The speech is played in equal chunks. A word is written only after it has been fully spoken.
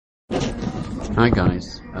Hi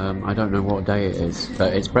guys, I don't know what day it is,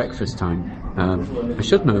 but it's breakfast time. I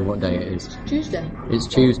should know what day it is. Tuesday. It's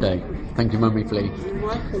Tuesday. Thank you, Mummy Flea. You're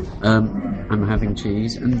welcome. I'm having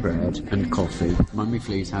cheese and bread and coffee. Mummy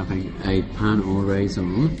Flea's having a pain au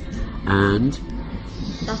raisin and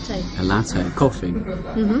Latte. a latte, coffee.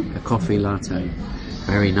 A coffee latte.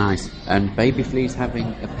 Very nice. And Baby Flea's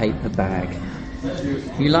having a paper bag.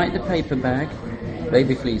 You like the paper bag?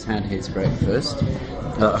 Baby Flea's had his breakfast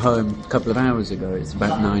at home a couple of hours ago. It's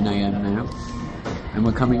about 9 AM now. And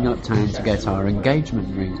we're coming uptown to get our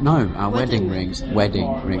engagement rings. No, our wedding rings.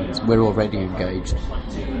 Wedding rings. We're already engaged.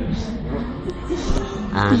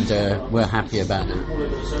 And we're happy about that.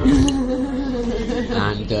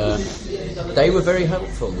 And they were very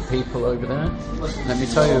helpful, the people over there. Let me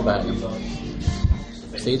tell you about them.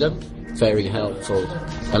 See them? Very helpful.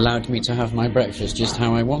 Allowed me to have my breakfast just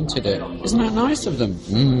how I wanted it. Isn't that nice of them?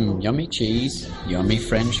 Yummy cheese, yummy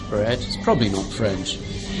French bread. It's probably not French,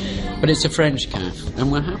 but it's a French cafe,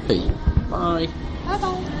 and we're happy. Bye.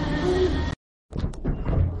 Bye-bye.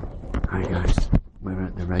 Hi guys, we're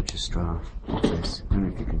at the registrar office. I don't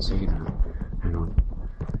know if you can see that. Hang on.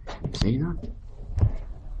 Can you see that?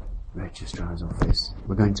 Registrar's office.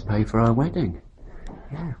 We're going to pay for our wedding.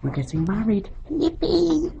 Yeah, we're getting married.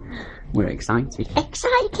 Yippee! We're excited.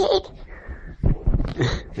 Excited!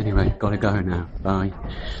 Anyway, gotta go now. Bye.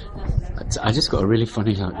 I just got a really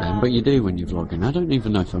funny look then, but you do when you're vlogging. I don't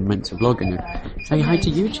even know if I'm meant to vlog in it. Say hi to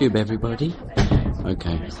YouTube, everybody.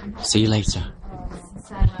 Okay, see you later.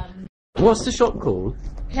 What's the shop called?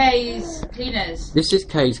 Kay's Cleaners. This is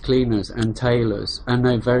Kay's Cleaners and Tailors, and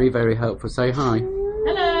they're very, very helpful. Say hi.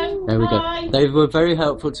 Hello. There we Hi. go. They were very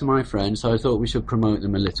helpful to my friend, so I thought we should promote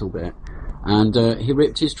them a little bit. And he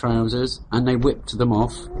ripped his trousers, and they whipped them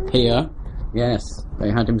off here. Yes, they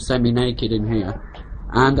had him semi-naked in here.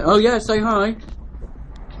 And, oh yeah, say hi.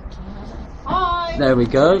 Hi. There we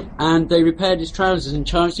go. And they repaired his trousers and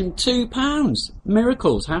charged him £2.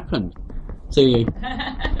 Miracles happen. See you.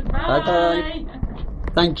 Bye-bye.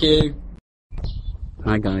 Thank you.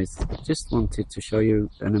 Hi guys, just wanted to show you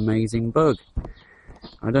an amazing bug.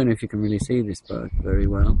 I don't know if you can really see this bug very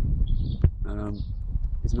well.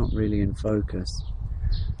 It's not really in focus.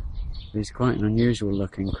 It's quite an unusual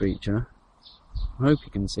looking creature. I hope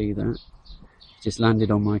you can see that. Just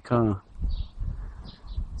landed on my car.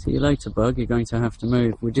 See you later, bug. You're going to have to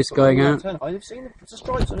move. We're just going out. I've seen the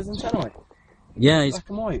stripes on his antennae. Yeah, it's, Black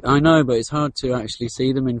and white. I know, but it's hard to actually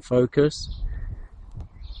see them in focus.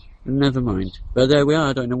 Never mind. But there we are.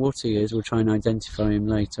 I don't know what he is. We'll try and identify him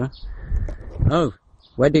later. Oh,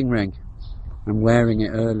 wedding ring. I'm wearing it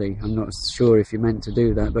early. I'm not sure if you meant to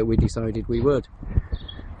do that, but we decided we would.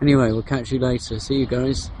 Anyway, we'll catch you later. See you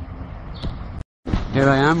guys. Here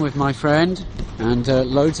I am with my friend and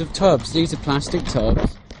loads of tubs. These are plastic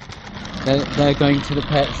tubs. They're going to the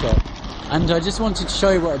pet shop. And I just wanted to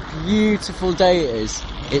show you what a beautiful day it is.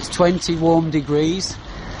 It's 20 warm degrees.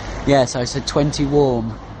 Yes, I said 20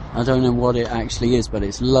 warm. I don't know what it actually is, but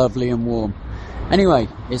it's lovely and warm. Anyway,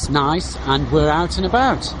 it's nice, and we're out and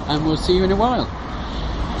about, and we'll see you in a while.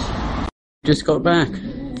 Just got back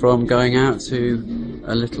from going out to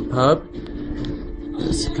a little pub.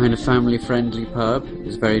 It's a kind of family-friendly pub. It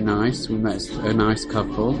was very nice. We met a nice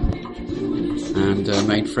couple and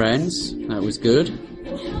made friends. That was good.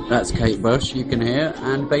 That's Kate Bush, you can hear,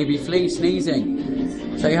 and Baby Flea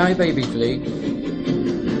sneezing. Say hi, Baby Flea.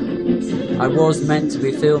 I was meant to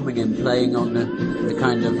be filming him playing on the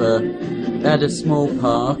kind of they had a small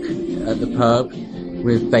park at the pub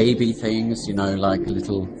with baby things, you know, like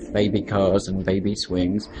little baby cars and baby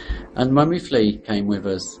swings. And Mummy Flea came with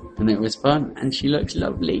us, and it was fun, and she looks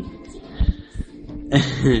lovely.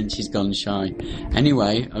 And she's gone shy.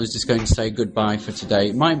 Anyway, I was just going to say goodbye for today.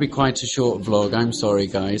 It might be quite a short vlog, I'm sorry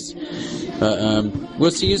guys. But we'll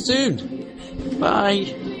see you soon.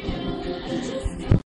 Bye.